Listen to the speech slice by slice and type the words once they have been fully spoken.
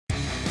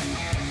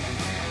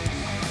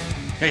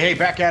Hey,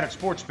 back at it,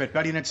 Sportsbet.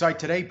 Betting Insight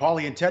today,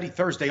 Pauly and Teddy,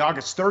 Thursday,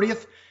 August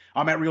 30th.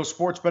 I'm at Real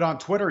Sportsbet on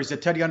Twitter. He's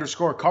at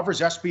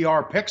Teddy_covers,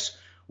 SBR picks.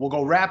 We'll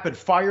go rapid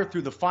fire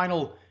through the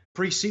final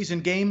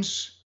preseason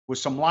games with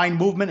some line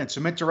movement and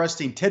some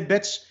interesting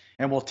tidbits.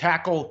 And we'll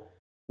tackle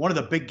one of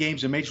the big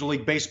games in Major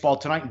League Baseball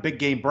tonight in Big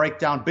Game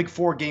Breakdown. Big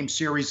 4-game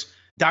series.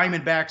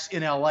 Diamondbacks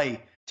in LA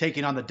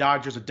taking on the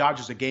Dodgers. The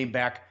Dodgers a game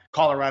back.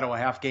 Colorado a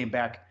half game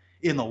back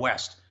in the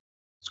West.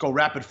 Let's go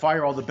rapid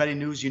fire. All the betting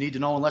news you need to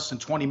know in less than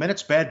 20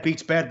 minutes. Bad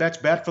beats, bad bets,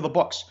 bad for the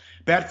books.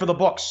 Bad for the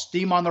books.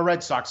 Steam on the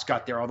Red Sox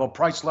got there. Although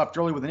Price left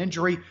early with an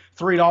injury,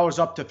 $3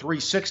 up to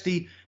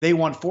 $3.60. They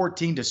won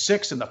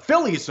 14-6, and the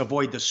Phillies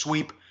avoid the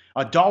sweep.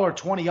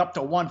 $1.20 up to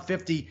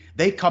 $1.50.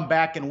 They come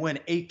back and win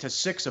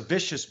 8-6. A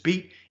vicious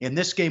beat in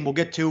this game we'll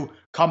get to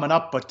coming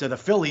up. But the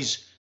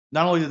Phillies,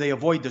 not only do they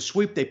avoid the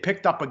sweep, they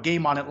picked up a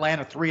game on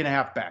Atlanta,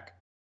 3.5 back.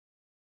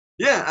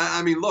 Yeah,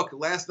 I mean, look,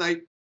 last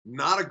night,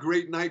 not a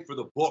great night for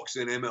the books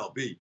in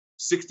MLB.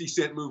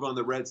 60-cent move on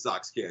the Red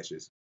Sox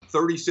cashes.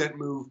 30-cent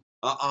move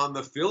on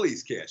the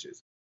Phillies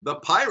cashes. The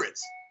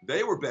Pirates,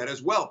 they were bet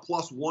as well.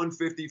 Plus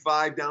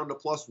 155 down to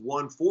plus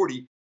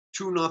 140.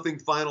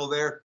 2-0 final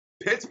there.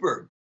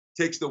 Pittsburgh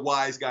takes the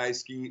wise guy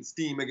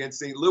steam against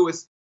St.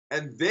 Louis,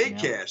 and they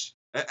cash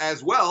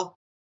as well.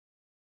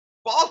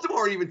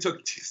 Baltimore even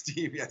took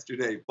steam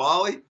yesterday.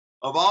 Pauly,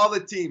 of all the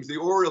teams, the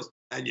Orioles,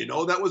 and you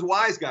know that was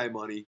wise guy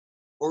money.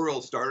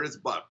 Orioles started as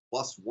about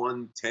plus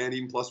 110,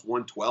 even plus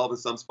 112 in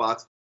some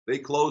spots. They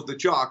closed the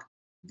chalk.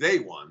 They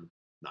won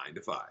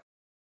 9-5.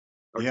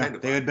 Yeah,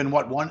 they had been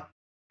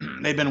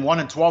they'd been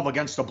 1-12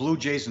 against the Blue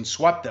Jays and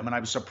swept them. And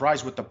I was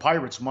surprised with the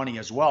Pirates' money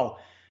as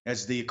well,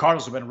 as the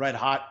Cardinals have been red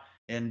hot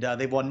and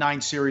they've won 9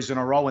 series in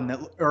a row.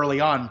 And early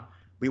on,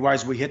 we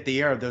hit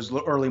the air. There's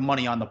early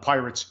money on the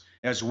Pirates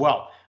as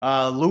well.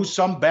 Lose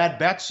some bad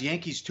bets.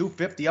 Yankees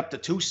 250 up to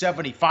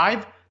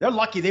 275. They're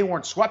lucky they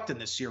weren't swept in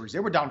this series. They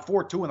were down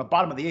 4-2 in the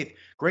bottom of the 8th.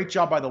 Great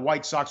job by the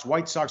White Sox.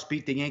 White Sox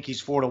beat the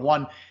Yankees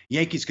 4-1.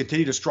 Yankees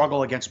continue to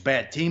struggle against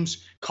bad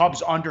teams.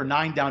 Cubs under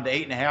 9 down to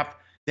 8.5.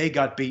 They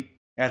got beat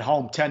at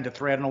home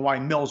 10-3. I don't know why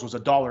Mills was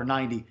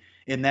 $1.90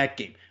 in that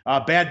game.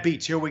 Bad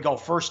beats. Here we go.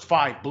 First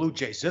 5, Blue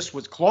Jays. This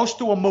was close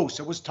to a moose.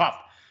 It was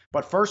tough.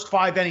 But first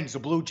 5 innings, the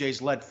Blue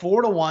Jays led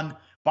 4-1.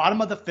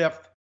 Bottom of the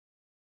 5th.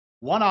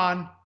 1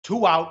 on,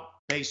 2 out.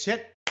 Base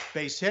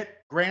hit.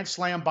 Grand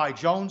slam by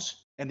Jones.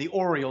 And the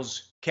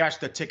Orioles cashed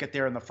the ticket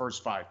there in the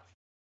first 5.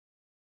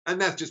 And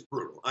that's just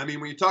brutal. I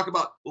mean, when you talk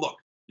about, look,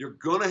 you're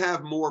going to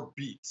have more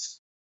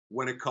beats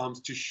when it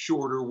comes to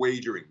shorter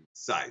wagering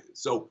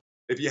sizes. So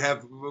if you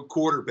have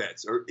quarter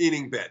bets or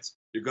inning bets,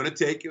 there's going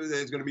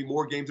to be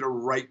more games that are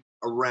right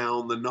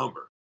around the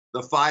number.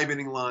 The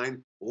 5-inning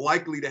line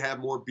likely to have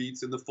more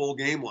beats than the full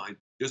game line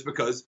just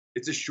because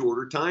it's a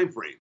shorter time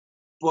frame.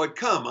 But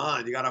come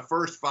on, you got a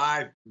first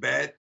 5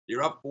 bet.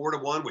 You're up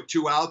 4-1 with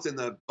 2 outs in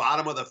the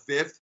bottom of the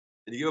 5th.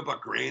 And you give up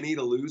a granny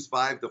to lose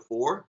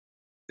 5-4.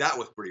 That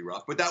was pretty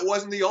rough. But that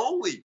wasn't the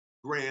only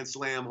grand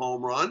slam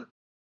home run.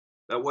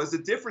 That was the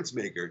difference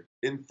maker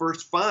in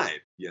first 5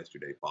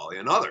 yesterday, Pauly.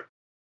 Another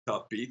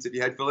tough beats if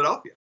you had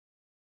Philadelphia.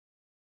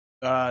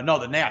 No,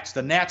 the Nats.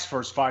 The Nats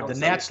first 5. The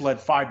Nats led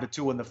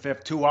 5-2 in the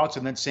 5th, 2 outs,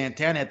 and then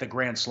Santana hit the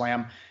grand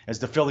slam as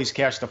the Phillies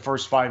cashed the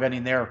first 5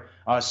 inning there,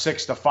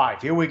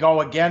 6-5. Here we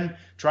go again,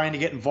 trying to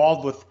get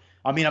involved with.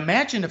 I mean,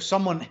 imagine if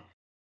someone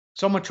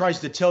tries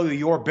to tell you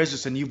your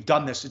business and you've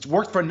done this. It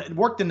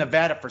worked in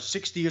Nevada for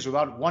 60 years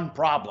without one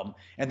problem,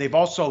 and they've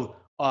also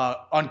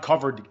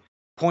uncovered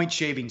point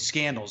shaving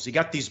scandals. You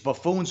got these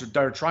buffoons that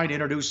are trying to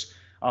introduce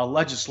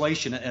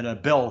legislation and a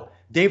bill.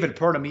 David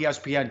Purdom,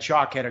 ESPN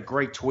Chalk, had a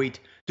great tweet.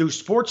 Do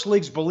sports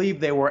leagues believe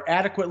they were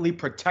adequately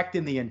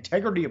protecting the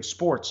integrity of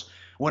sports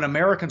when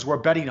Americans were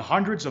betting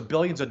hundreds of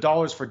billions of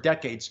dollars for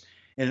decades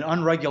in an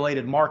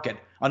unregulated market?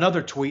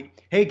 Another tweet,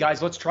 hey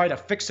guys, let's try to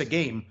fix a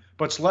game,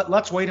 but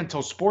let's wait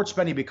until sports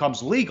betting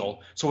becomes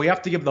legal, so we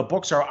have to give the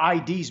books our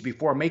IDs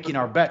before making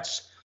our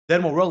bets.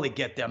 Then we'll really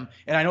get them.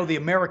 And I know the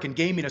American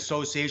Gaming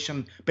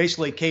Association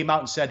basically came out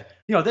and said,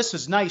 this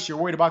is nice. You're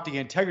worried about the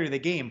integrity of the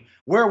game.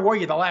 Where were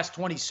you the last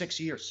 26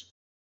 years?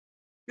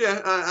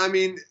 Yeah, I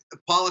mean,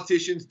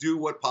 politicians do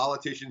what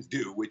politicians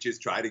do, which is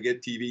try to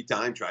get TV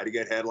time, try to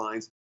get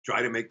headlines,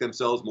 try to make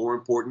themselves more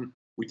important.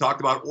 We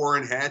talked about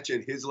Orrin Hatch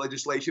and his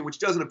legislation, which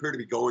doesn't appear to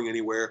be going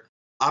anywhere.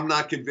 I'm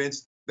not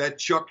convinced that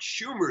Chuck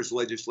Schumer's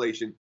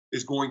legislation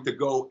is going to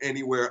go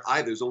anywhere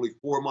either. There's only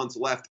 4 months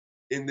left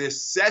in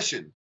this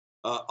session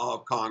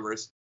of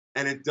Congress,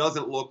 and it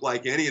doesn't look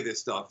like any of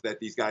this stuff that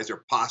these guys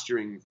are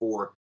posturing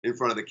for in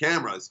front of the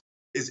cameras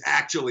is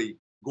actually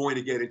going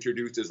to get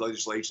introduced as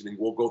legislation, and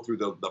we'll go through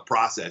the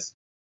process.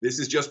 This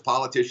is just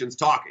politicians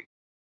talking.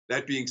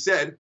 That being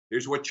said,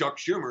 here's what Chuck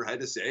Schumer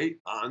had to say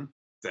on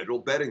federal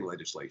betting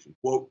legislation.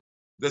 Quote,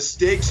 the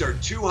stakes are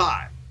too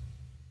high.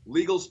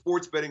 Legal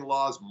sports betting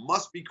laws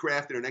must be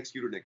crafted and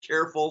executed in a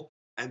careful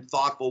and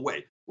thoughtful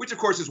way, which, of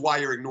course, is why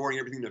you're ignoring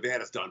everything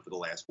Nevada's done for the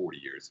last 40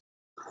 years.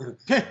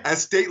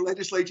 As state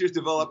legislatures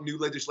develop new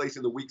legislation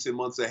in the weeks and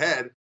months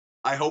ahead,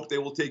 I hope they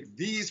will take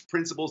these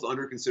principles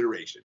under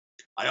consideration.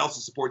 I also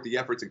support the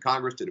efforts in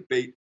Congress to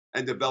debate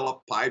and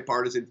develop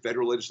bipartisan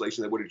federal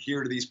legislation that would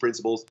adhere to these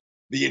principles.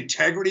 The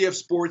integrity of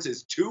sports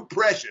is too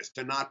precious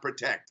to not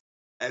protect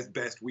as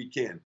best we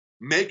can.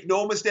 Make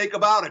no mistake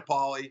about it,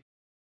 Pauly.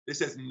 This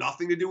has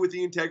nothing to do with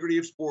the integrity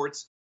of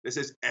sports. This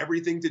has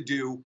everything to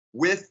do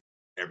with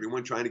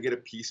everyone trying to get a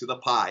piece of the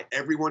pie,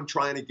 everyone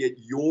trying to get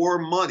your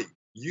money.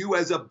 You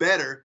as a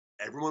bettor,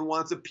 everyone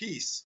wants a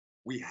piece.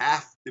 We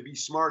have to be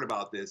smart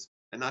about this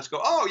and not just go,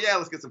 oh, yeah,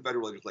 let's get some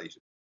federal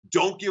legislation.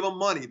 Don't give them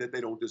money that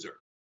they don't deserve.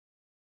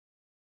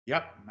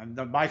 Yep.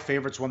 And my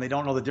favorite's when they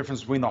don't know the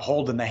difference between the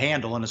hold and the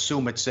handle and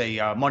assume it's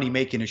a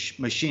money-making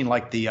machine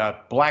like the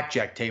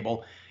blackjack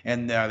table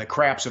and the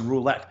craps and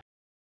roulette.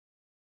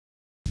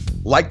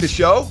 Like the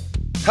show?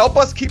 Help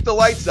us keep the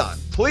lights on.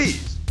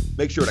 Please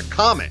make sure to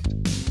comment,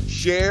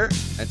 share,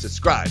 and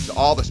subscribe to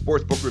all the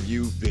Sportsbook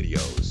Review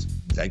videos.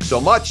 Thanks so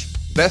much.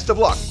 Best of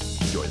luck.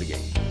 Enjoy the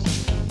game.